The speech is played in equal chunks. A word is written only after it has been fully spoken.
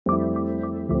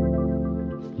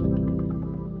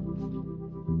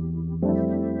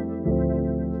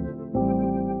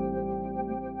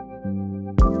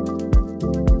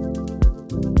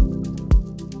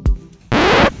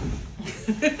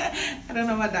I don't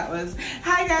know what that was.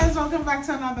 Hi guys, welcome back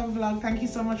to another vlog. Thank you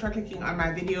so much for clicking on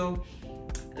my video.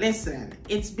 Listen,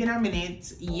 it's been a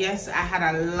minute. Yes, I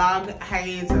had a long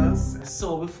hiatus.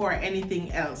 So before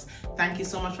anything else, thank you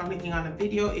so much for clicking on the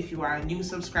video. If you are a new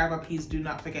subscriber, please do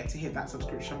not forget to hit that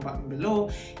subscription button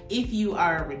below. If you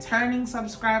are a returning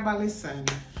subscriber, listen,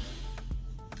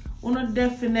 Uno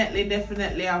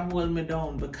definitely have hold me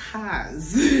down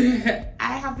because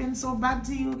I have been so bad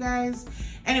to you guys.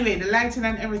 Anyway, the lighting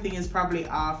and everything is probably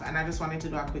off, and I just wanted to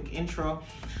do a quick intro.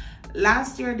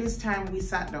 Last year this time we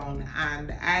sat down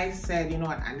and I said, you know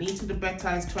what, I need to do better.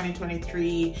 It's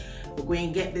 2023. We're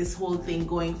going to get this whole thing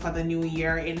going for the new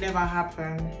year. It never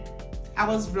happened. I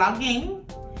was vlogging.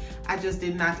 I just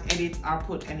did not edit or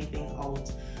put anything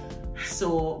out.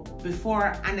 So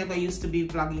before, I never used to be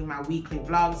vlogging my weekly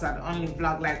vlogs. I'd only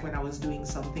vlog like when I was doing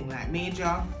something like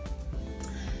major,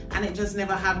 and it just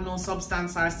never have no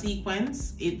substance or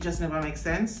sequence. It just never makes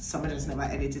sense. Some just never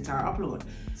edit it or upload.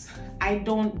 I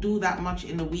don't do that much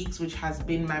in the weeks, which has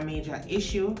been my major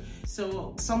issue.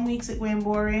 So some weeks it going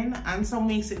boring and some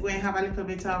weeks it going have a little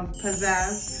bit of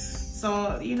pizzazz.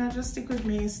 So, you know, just stick with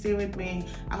me, stay with me.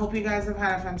 I hope you guys have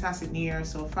had a fantastic new year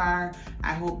so far.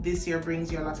 I hope this year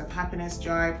brings you a lot of happiness,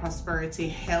 joy, prosperity,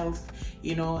 health,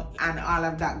 you know, and all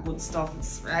of that good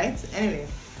stuff, right? Anyway,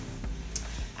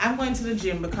 I'm going to the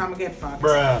gym because I'm gonna get fat.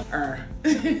 Bruh.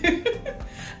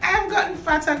 I have gotten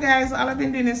fatter, guys. All I've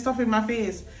been doing is stuffing my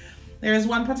face. There is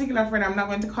one particular friend, I'm not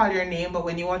going to call your name, but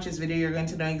when you watch this video, you're going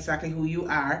to know exactly who you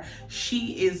are.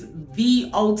 She is the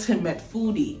ultimate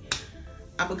foodie.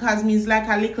 And because me's like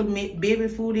a little baby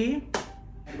foodie,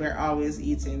 we're always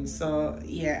eating. So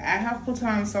yeah, I have put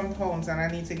on some pounds and I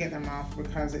need to get them off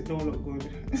because it don't look good.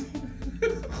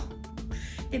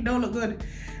 It don't look good.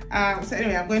 So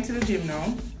anyway, I'm going to the gym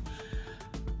now.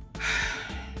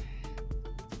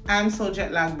 I'm so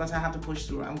jet lagged, but I have to push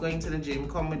through. I'm going to the gym.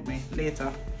 Come with me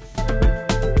later.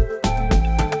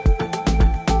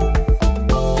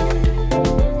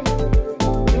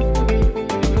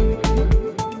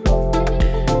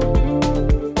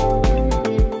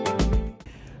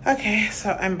 Okay,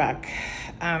 so I'm back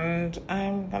and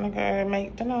I'm gonna go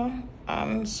make dinner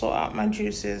and sort out my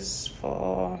juices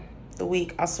for the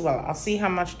week as well. I'll see how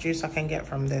much juice I can get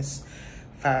from this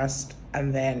first,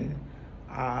 and then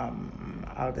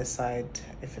I'll decide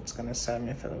if it's gonna serve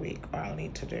me for the week or I'll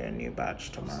need to do a new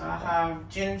batch tomorrow. So I have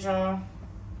ginger,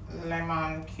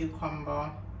 lemon,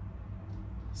 cucumber,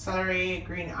 celery,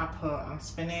 green apple, and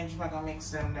spinach. We're gonna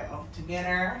mix them up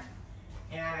together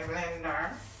in a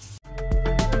blender.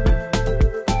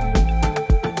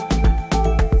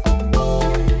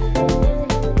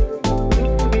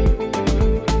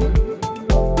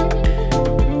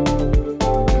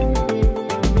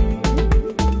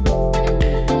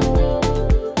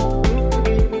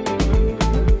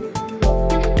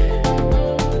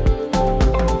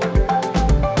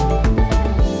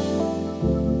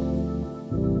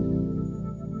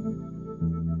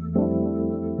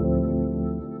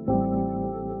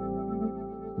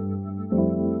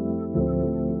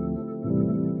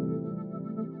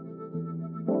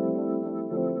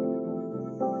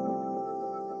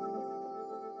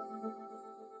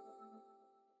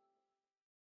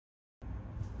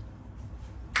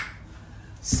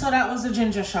 So that was the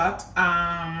ginger shot.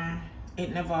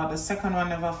 The second one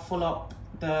never full up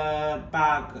the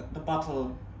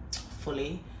bottle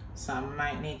fully. So I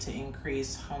might need to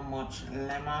increase how much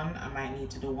lemon. I might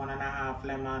need to do 1.5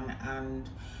 lemon and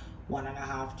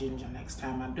 1.5 ginger next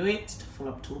time I do it to fill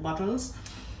up 2 bottles.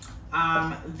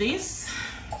 This,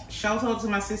 shout out to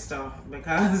my sister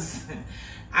because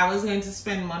I was going to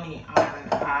spend money on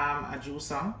a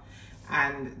juicer.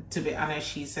 And to be honest,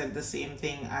 she said the same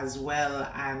thing as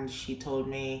well, and she told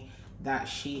me that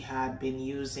she had been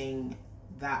using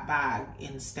that bag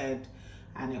instead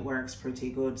and it works pretty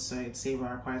good, so it saved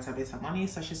her quite a bit of money.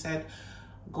 So she said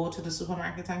go to the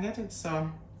supermarket and get it.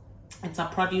 So it's a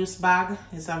produce bag.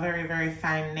 It's a very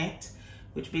fine net,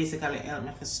 which basically helped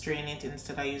me to strain it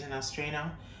instead of using a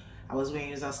strainer. I was going to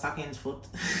use a stockings foot.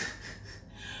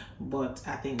 But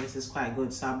I think this is quite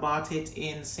good. So I bought it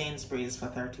in Sainsbury's for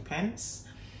 30 pence.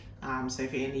 So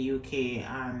if you're in the UK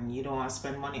and you don't want to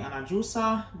spend money on a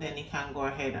juicer, then you can go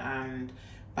ahead and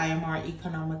buy a more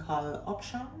economical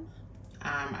option.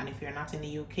 And if you're not in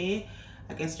the UK,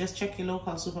 I guess just check your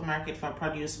local supermarket for a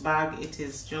produce bag. It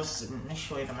is just, let me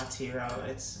show you the material.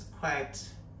 It's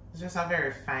just a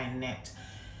very fine net.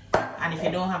 And if you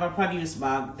don't have a produce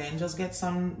bag, then just get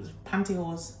some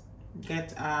pantyhose.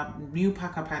 Get a new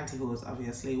pack of pantyhose,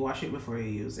 obviously. Wash it before you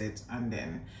use it, and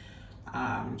then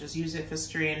just use it for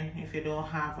strain if you don't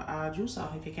have a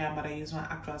juicer, if you can't bother use one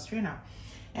actual strainer.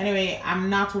 Anyway, I'm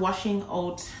not washing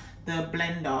out the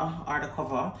blender or the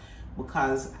cover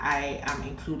because I am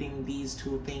including these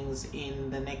two things in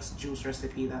the next juice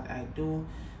recipe that I do.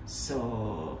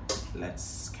 So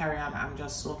let's carry on. I'm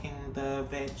just soaking the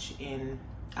veg in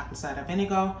apple cider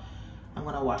vinegar. I'm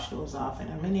gonna wash those off in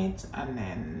a minute and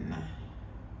then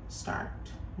start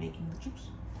making the juice.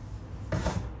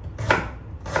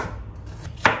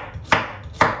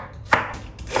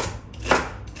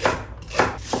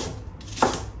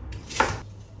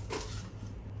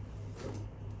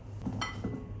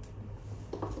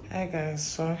 Hi guys,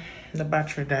 so the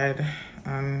battery died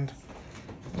and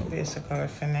basically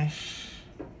finished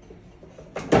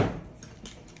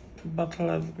bottle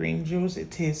of green juice.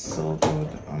 It tastes so good,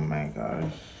 oh my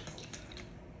gosh.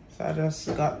 So I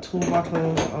just got 2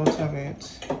 bottles out of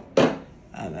it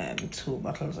and then 2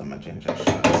 bottles of my ginger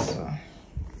shots. So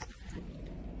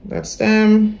that's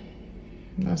them.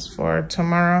 That's for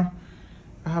tomorrow.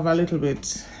 I have a little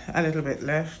bit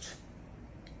left.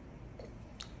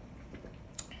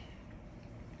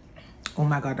 Oh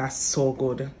my god, that's so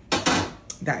good.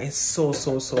 That is so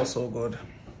good.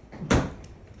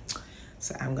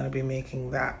 So I'm gonna be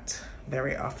making that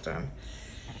very often.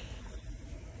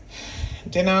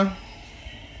 Dinner.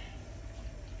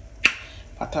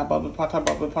 Potter bubble, potter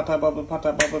bubble, potter bubble,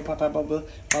 potter bubble, potter bubble,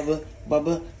 bubble,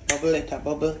 bubble, bubble, it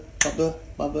bubble, bubble,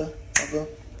 bubble, bubble.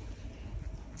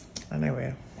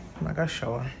 Anyway, I'm gonna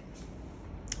shower.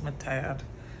 I'm tired.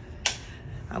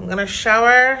 I'm gonna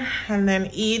shower and then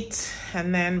eat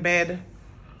and then bed.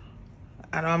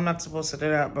 I know I'm not supposed to do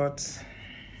that, but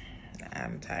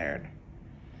I'm tired.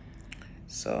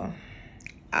 So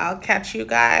I'll catch you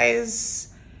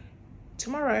guys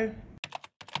tomorrow.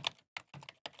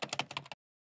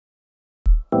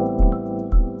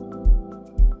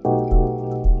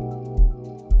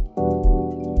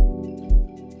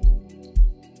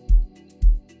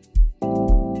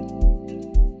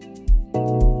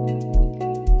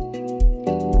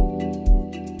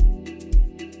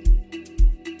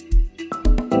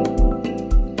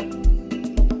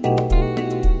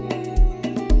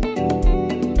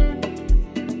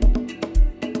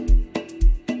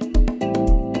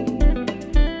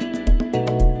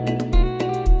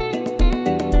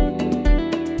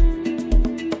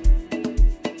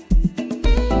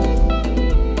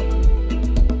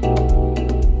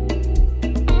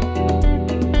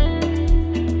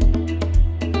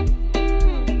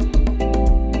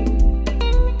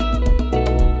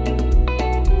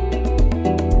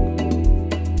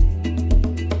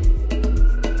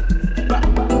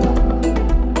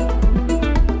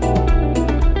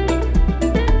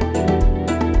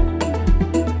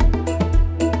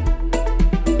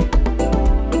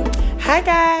 Hi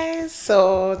guys,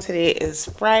 so today is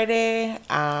Friday.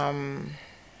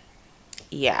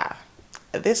 Yeah,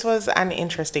 this was an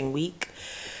interesting week.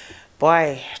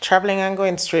 Boy, traveling and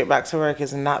going straight back to work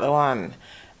is not the one.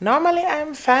 Normally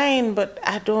I'm fine, but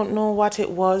I don't know what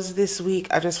it was this week.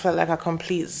 I just felt like a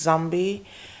complete zombie,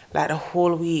 like the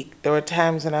whole week. There were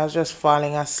times when I was just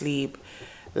falling asleep,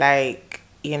 like,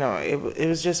 you know, it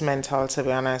was just mental, to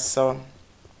be honest. So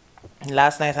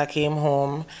last night I came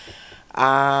home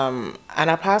and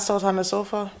I passed out on the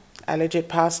sofa. I legit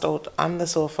passed out on the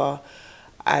sofa.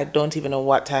 I don't even know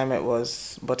what time it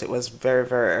was, but it was very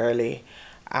early,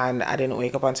 and I didn't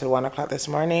wake up until 1 o'clock this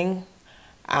morning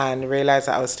and realized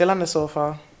that I was still on the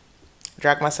sofa,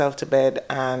 dragged myself to bed,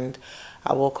 and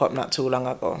I woke up not too long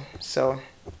ago. So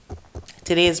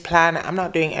today's plan, I'm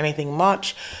not doing anything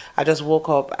much. I just woke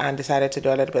up and decided to do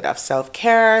a little bit of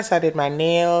self-care. So I did my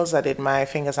nails, I did my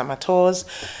fingers and my toes.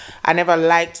 I never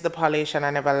liked the polish and I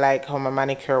never liked how my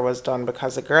manicure was done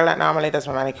because the girl that normally does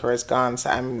my manicure is gone. So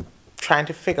I'm trying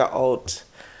to figure out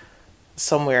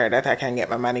somewhere that I can get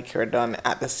my manicure done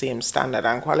at the same standard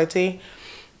and quality.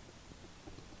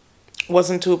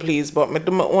 Wasn't too pleased, but I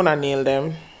do my own nail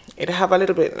them. It have a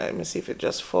little bit, let me see if it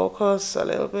just focus a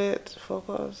little bit.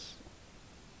 Focus.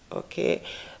 Okay,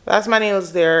 that's my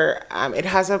nails there. It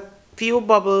has a few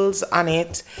bubbles on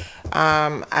it.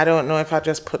 I don't know if I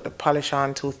just put the polish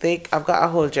on too thick. I've got a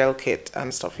whole gel kit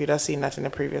and stuff. You'd have seen that in the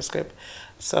previous clip.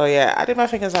 So yeah, I did my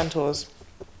fingers and toes.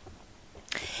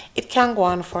 It can go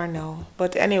on for now,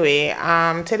 but anyway,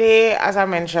 today, as I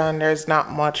mentioned, there's not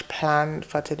much planned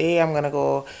for today. I'm gonna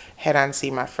go ahead and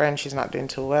see my friend. She's not doing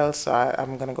too well, so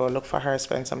I'm gonna go look for her,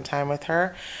 spend some time with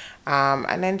her,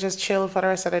 and then just chill for the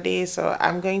rest of the day. So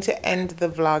I'm going to end the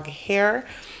vlog here.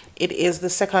 It is the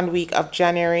second week of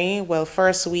January. Well,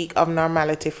 first week of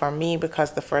normality for me,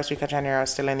 because the first week of January I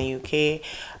was still in the UK.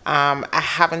 I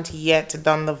haven't yet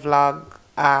done the vlog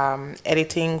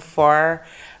editing for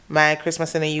my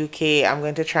Christmas in the UK. I'm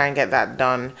going to try and get that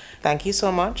done. Thank you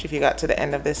so much if you got to the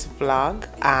end of this vlog.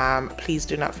 Please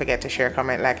do not forget to share,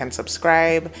 comment, like, and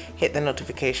subscribe. Hit the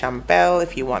notification bell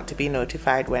if you want to be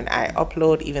notified when I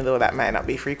upload, even though that might not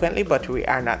be frequently, but we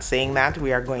are not saying that.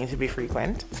 We are going to be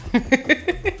frequent.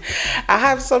 I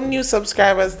have some new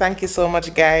subscribers. Thank you so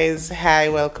much, guys. Hi,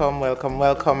 welcome, welcome,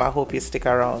 welcome. I hope you stick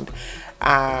around.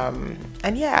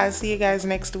 And yeah, I'll see you guys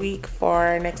next week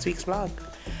for next week's vlog.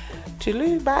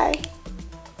 Toodaloo, bye.